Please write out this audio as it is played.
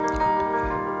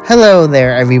Hello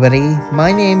there, everybody.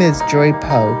 My name is Joy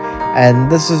Poe,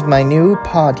 and this is my new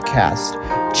podcast,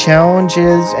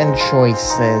 Challenges and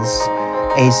Choices,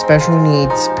 a special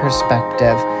needs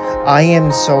perspective. I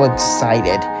am so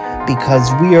excited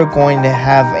because we are going to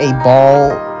have a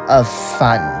ball of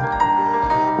fun.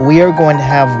 We are going to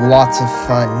have lots of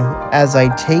fun as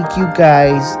I take you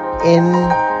guys in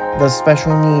the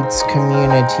special needs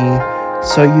community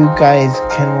so you guys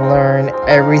can learn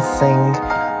everything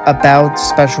about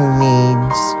special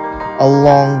needs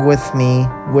along with me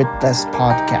with this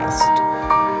podcast.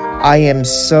 I am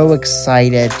so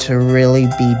excited to really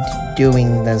be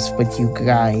doing this with you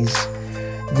guys.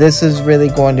 This is really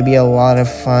going to be a lot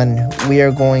of fun. We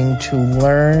are going to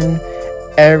learn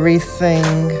everything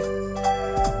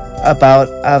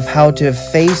of how to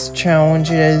face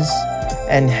challenges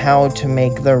and how to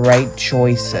make the right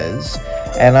choices.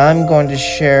 And I'm going to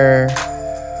share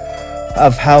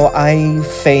of how I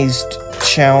faced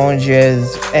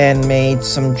challenges and made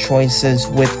some choices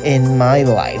within my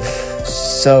life.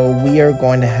 So we are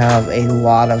going to have a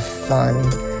lot of fun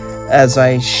as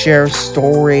I share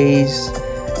stories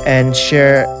and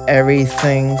share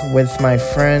everything with my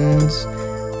friends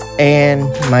and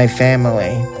my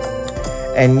family.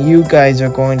 And you guys are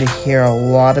going to hear a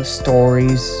lot of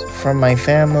stories from my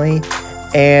family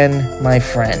and my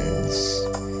friends.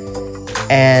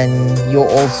 And you'll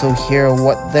also hear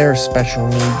what their special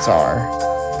needs are.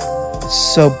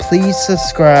 So please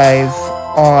subscribe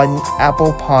on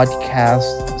Apple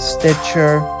Podcasts,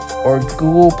 Stitcher, or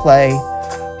Google Play,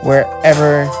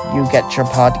 wherever you get your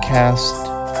podcast.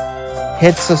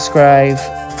 Hit subscribe,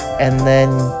 and then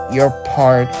you're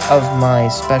part of my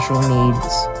special needs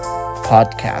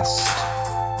podcast.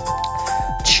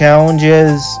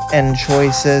 Challenges and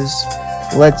choices.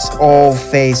 Let's all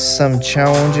face some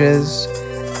challenges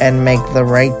and make the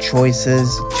right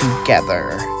choices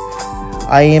together.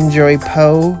 I am Joy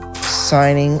Poe,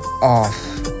 signing off.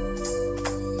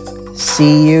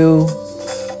 See you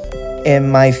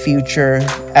in my future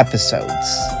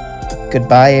episodes.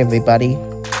 Goodbye, everybody.